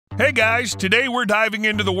Hey guys, today we're diving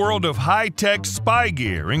into the world of high-tech spy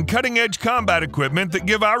gear and cutting-edge combat equipment that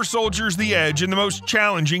give our soldiers the edge in the most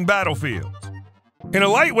challenging battlefields. In a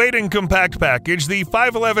lightweight and compact package, the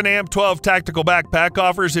 511 AMP-12 tactical backpack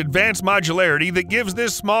offers advanced modularity that gives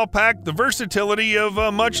this small pack the versatility of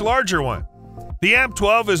a much larger one. The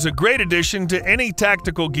AMP-12 is a great addition to any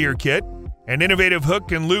tactical gear kit. An innovative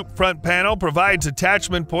hook and loop front panel provides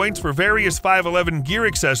attachment points for various 511 gear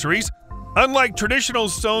accessories. Unlike traditional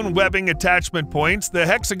sewn webbing attachment points, the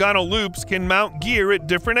hexagonal loops can mount gear at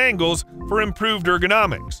different angles for improved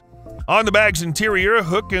ergonomics. On the bag's interior,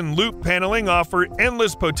 hook and loop paneling offer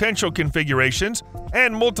endless potential configurations,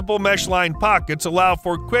 and multiple mesh-lined pockets allow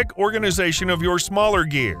for quick organization of your smaller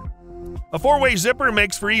gear. A four-way zipper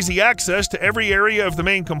makes for easy access to every area of the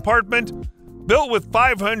main compartment. Built with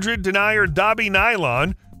 500 denier Dobby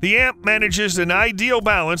nylon, the AMP manages an ideal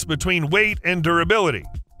balance between weight and durability.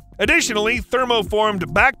 Additionally,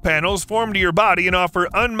 thermoformed back panels form to your body and offer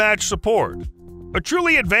unmatched support. A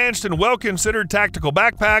truly advanced and well-considered tactical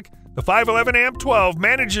backpack, the 511 AMP-12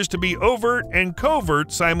 manages to be overt and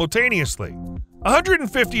covert simultaneously.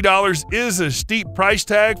 $150 is a steep price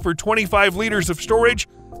tag for 25 liters of storage,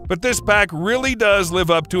 but this pack really does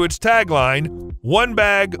live up to its tagline, one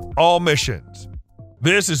bag, all missions.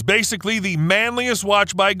 This is basically the manliest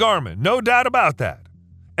watch by Garmin, no doubt about that.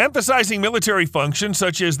 Emphasizing military functions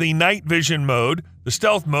such as the night vision mode, the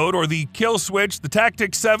stealth mode, or the kill switch, the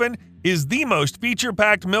Tactix 7 is the most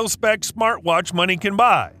feature-packed mil-spec smartwatch money can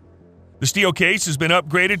buy. The steel case has been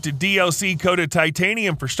upgraded to DLC-coated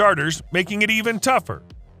titanium for starters, making it even tougher.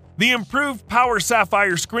 The improved Power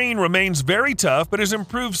Sapphire screen remains very tough but has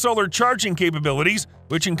improved solar charging capabilities,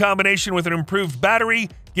 which in combination with an improved battery,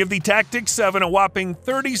 give the Tactix 7 a whopping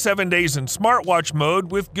 37 days in smartwatch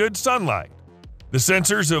mode with good sunlight. The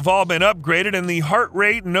sensors have all been upgraded and the heart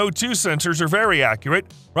rate and O2 sensors are very accurate,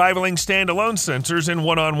 rivaling standalone sensors in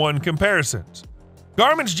one-on-one comparisons.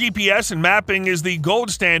 Garmin's GPS and mapping is the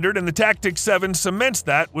gold standard, and the Tactix 7 cements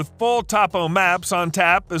that with full topo maps on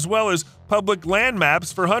tap as well as public land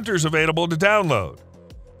maps for hunters available to download.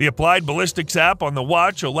 The Applied Ballistics app on the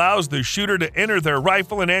watch allows the shooter to enter their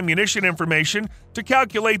rifle and ammunition information to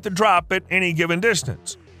calculate the drop at any given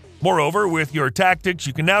distance. Moreover, with your Tactix,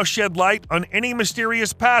 you can now shed light on any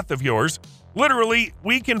mysterious path of yours. Literally,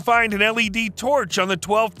 we can find an LED torch on the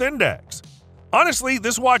 12th index. Honestly,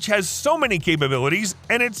 this watch has so many capabilities,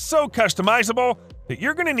 and it's so customizable that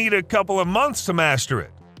you're going to need a couple of months to master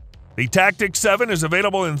it. The Tactix 7 is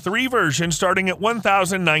available in 3 versions starting at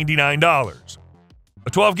 $1,099.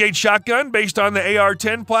 A 12-gauge shotgun based on the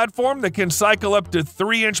AR-10 platform that can cycle up to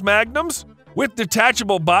 3-inch magnums with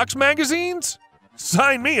detachable box magazines?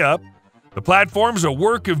 Sign me up. The platform's a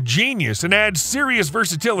work of genius and adds serious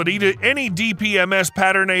versatility to any DPMS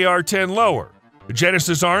pattern AR-10 lower. The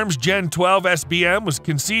Genesis Arms Gen 12 SBM was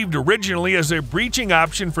conceived originally as a breaching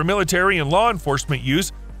option for military and law enforcement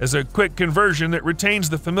use as a quick conversion that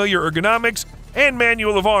retains the familiar ergonomics and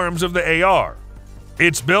manual of arms of the AR.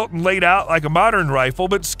 It's built and laid out like a modern rifle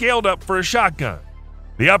but scaled up for a shotgun.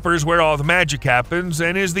 The upper's where all the magic happens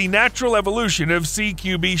and is the natural evolution of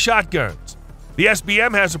CQB shotguns. The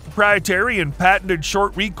SBM has a proprietary and patented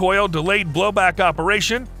short recoil delayed blowback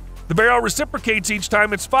operation. The barrel reciprocates each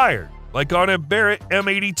time it's fired, like on a Barrett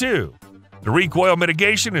M82. The recoil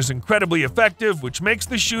mitigation is incredibly effective, which makes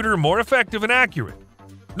the shooter more effective and accurate.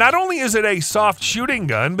 Not only is it a soft shooting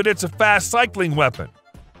gun, but it's a fast cycling weapon.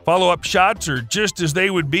 Follow-up shots are just as they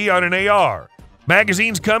would be on an AR.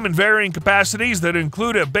 Magazines come in varying capacities that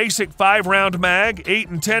include a basic 5-round mag, 8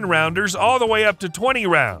 and 10 rounders, all the way up to 20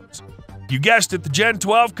 rounds. You guessed it, the Gen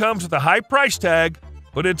 12 comes with a high price tag,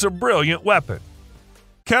 but it's a brilliant weapon.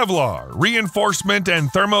 Kevlar, reinforcement, and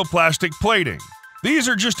thermoplastic plating. These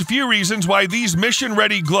are just a few reasons why these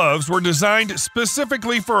mission-ready gloves were designed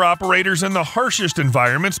specifically for operators in the harshest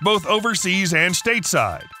environments, both overseas and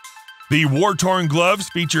stateside. The war-torn gloves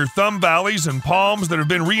feature thumb valleys and palms that have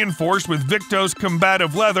been reinforced with Victos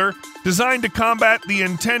combative leather, designed to combat the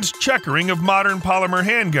intense checkering of modern polymer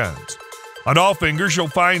handguns. On all fingers, you'll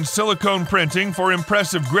find silicone printing for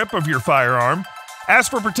impressive grip of your firearm. As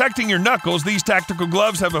for protecting your knuckles, these tactical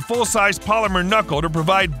gloves have a full-size polymer knuckle to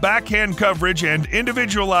provide backhand coverage and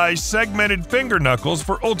individualized segmented finger knuckles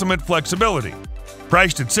for ultimate flexibility.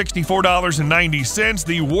 Priced at $64.90,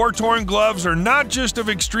 the war-torn gloves are not just of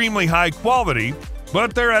extremely high quality,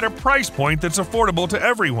 but they're at a price point that's affordable to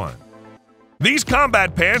everyone. These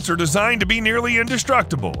combat pants are designed to be nearly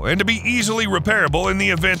indestructible and to be easily repairable in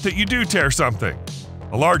the event that you do tear something.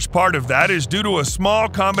 A large part of that is due to a small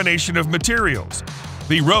combination of materials.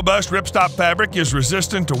 The robust ripstop fabric is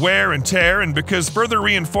resistant to wear and tear, and because further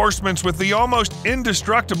reinforcements with the almost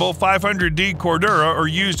indestructible 500D Cordura are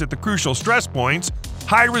used at the crucial stress points,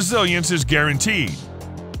 high resilience is guaranteed.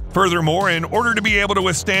 Furthermore, in order to be able to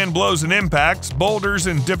withstand blows and impacts, boulders,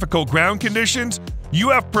 and difficult ground conditions,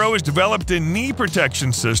 UF Pro has developed a knee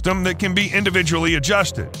protection system that can be individually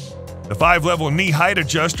adjusted. The 5-level knee height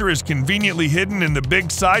adjuster is conveniently hidden in the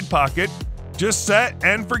big side pocket. Just set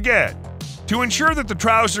and forget. To ensure that the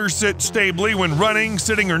trousers sit stably when running,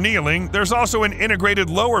 sitting, or kneeling, there's also an integrated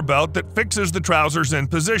lower belt that fixes the trousers in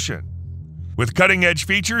position. With cutting-edge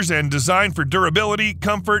features and designed for durability,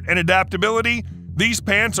 comfort, and adaptability, these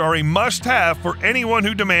pants are a must-have for anyone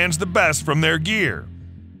who demands the best from their gear.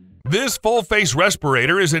 This full-face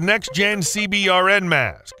respirator is a next-gen CBRN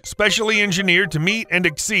mask, specially engineered to meet and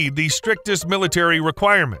exceed the strictest military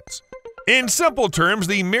requirements. In simple terms,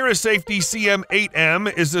 the MiraSafety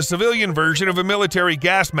CM8M is the civilian version of a military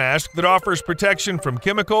gas mask that offers protection from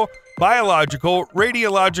chemical, biological,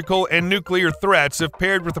 radiological, and nuclear threats if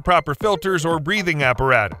paired with the proper filters or breathing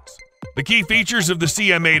apparatus. The key features of the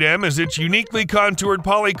CM8M is its uniquely contoured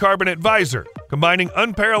polycarbonate visor, combining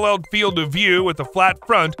unparalleled field of view with a flat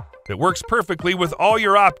front that works perfectly with all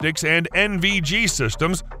your optics and NVG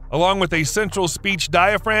systems, along with a central speech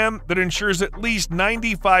diaphragm that ensures at least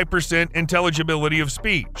 95% intelligibility of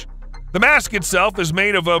speech. The mask itself is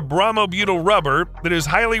made of a bromobutyl rubber that is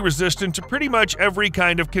highly resistant to pretty much every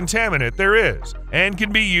kind of contaminant there is, and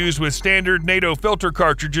can be used with standard NATO filter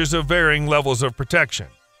cartridges of varying levels of protection.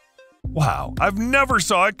 Wow, I've never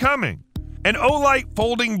saw it coming! An Olight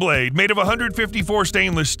folding blade made of 154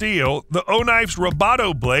 stainless steel, the O-Knife's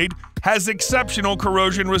Roboto blade has exceptional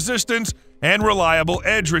corrosion resistance and reliable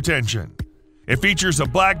edge retention. It features a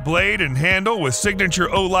black blade and handle with signature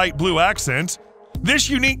Olight blue accents. This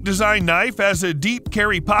unique design knife has a deep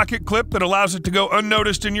carry pocket clip that allows it to go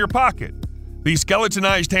unnoticed in your pocket. The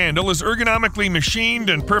skeletonized handle is ergonomically machined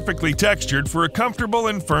and perfectly textured for a comfortable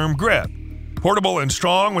and firm grip. Portable and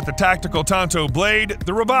strong with the tactical Tanto blade,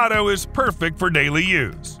 the Roboto is perfect for daily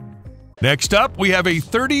use. Next up, we have a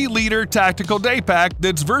 30-liter tactical day pack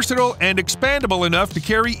that's versatile and expandable enough to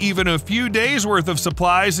carry even a few days' worth of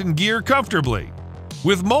supplies and gear comfortably.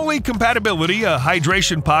 With MOLLE compatibility, a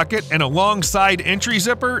hydration pocket, and a long side entry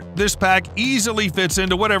zipper, this pack easily fits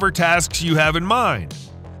into whatever tasks you have in mind.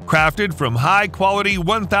 Crafted from high-quality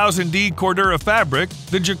 1000D Cordura fabric,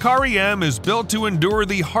 the Jacari M is built to endure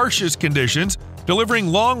the harshest conditions, delivering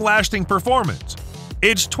long-lasting performance.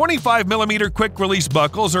 Its 25mm quick-release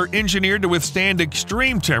buckles are engineered to withstand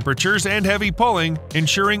extreme temperatures and heavy pulling,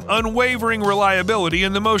 ensuring unwavering reliability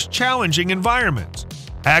in the most challenging environments.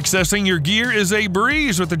 Accessing your gear is a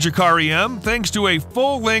breeze with the Jacari M, thanks to a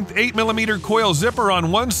full-length 8mm coil zipper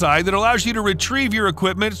on one side that allows you to retrieve your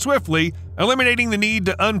equipment swiftly, eliminating the need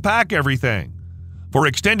to unpack everything. For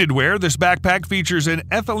extended wear, this backpack features an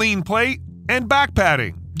ethylene plate and back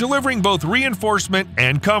padding, delivering both reinforcement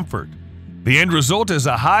and comfort. The end result is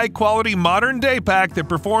a high-quality modern day pack that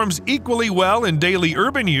performs equally well in daily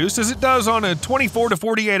urban use as it does on a 24 to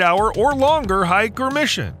 48 hour or longer hike or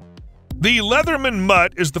mission. The Leatherman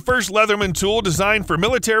Mutt is the first Leatherman tool designed for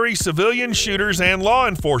military, civilian shooters, and law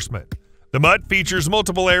enforcement. The Mutt features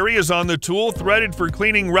multiple areas on the tool threaded for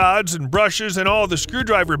cleaning rods and brushes, and all the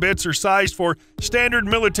screwdriver bits are sized for standard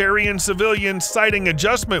military and civilian sighting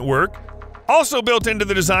adjustment work. Also built into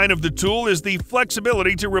the design of the tool is the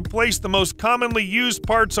flexibility to replace the most commonly used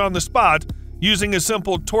parts on the spot using a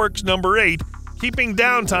simple Torx number 8, keeping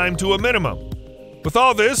downtime to a minimum. With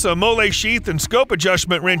all this, a MOLLE sheath and scope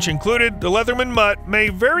adjustment wrench included, the Leatherman Mutt may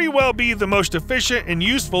very well be the most efficient and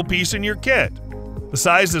useful piece in your kit. The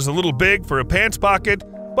size is a little big for a pants pocket,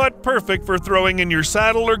 but perfect for throwing in your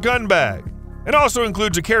saddle or gun bag. It also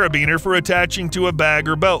includes a carabiner for attaching to a bag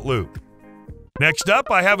or belt loop. Next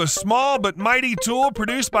up, I have a small but mighty tool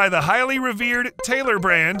produced by the highly revered Taylor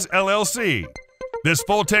Brands, LLC. This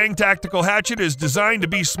full-tang tactical hatchet is designed to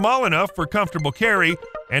be small enough for comfortable carry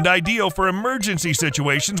and ideal for emergency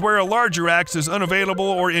situations where a larger axe is unavailable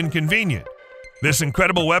or inconvenient. This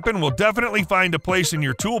incredible weapon will definitely find a place in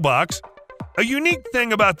your toolbox. A unique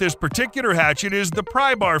thing about this particular hatchet is the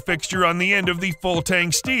pry bar fixture on the end of the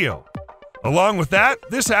full-tang steel. Along with that,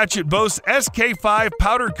 this hatchet boasts SK5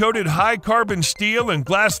 powder-coated high-carbon steel and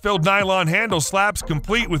glass-filled nylon handle slaps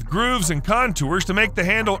complete with grooves and contours to make the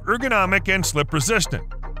handle ergonomic and slip-resistant.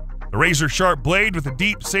 The razor-sharp blade with a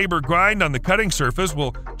deep saber grind on the cutting surface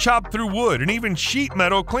will chop through wood and even sheet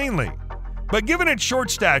metal cleanly. But given its short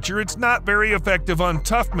stature, it's not very effective on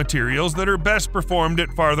tough materials that are best performed at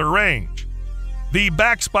farther range. The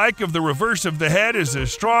back spike of the reverse of the head is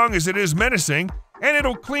as strong as it is menacing, and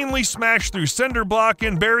it'll cleanly smash through cinder block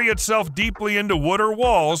and bury itself deeply into wood or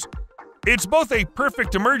walls. It's both a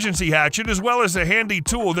perfect emergency hatchet as well as a handy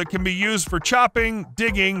tool that can be used for chopping,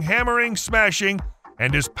 digging, hammering, smashing,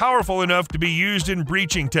 and is powerful enough to be used in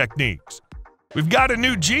breaching techniques. We've got a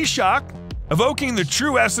new G-Shock. Evoking the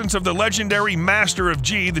true essence of the legendary Master of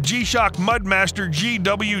G, the G-Shock Mudmaster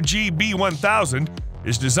GWG B1000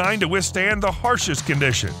 is designed to withstand the harshest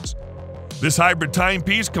conditions. This hybrid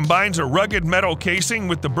timepiece combines a rugged metal casing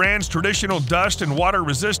with the brand's traditional dust and water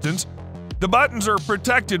resistance. The buttons are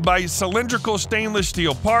protected by cylindrical stainless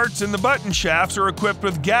steel parts, and the button shafts are equipped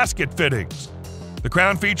with gasket fittings. The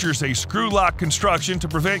crown features a screw-lock construction to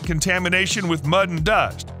prevent contamination with mud and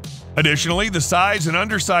dust. Additionally, the sides and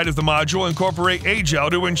underside of the module incorporate A-gel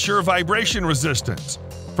to ensure vibration resistance.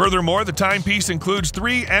 Furthermore, the timepiece includes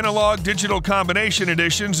 3 analog-digital combination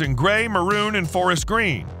editions in gray, maroon, and forest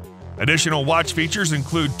green. Additional watch features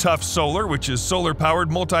include Tough Solar, which is solar-powered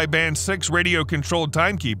multi-band 6 radio-controlled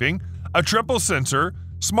timekeeping, a triple sensor,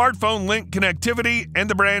 smartphone link connectivity, and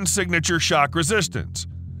the brand's signature shock resistance.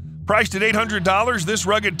 Priced at $800, this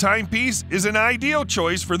rugged timepiece is an ideal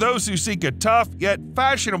choice for those who seek a tough yet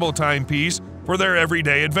fashionable timepiece for their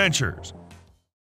everyday adventures.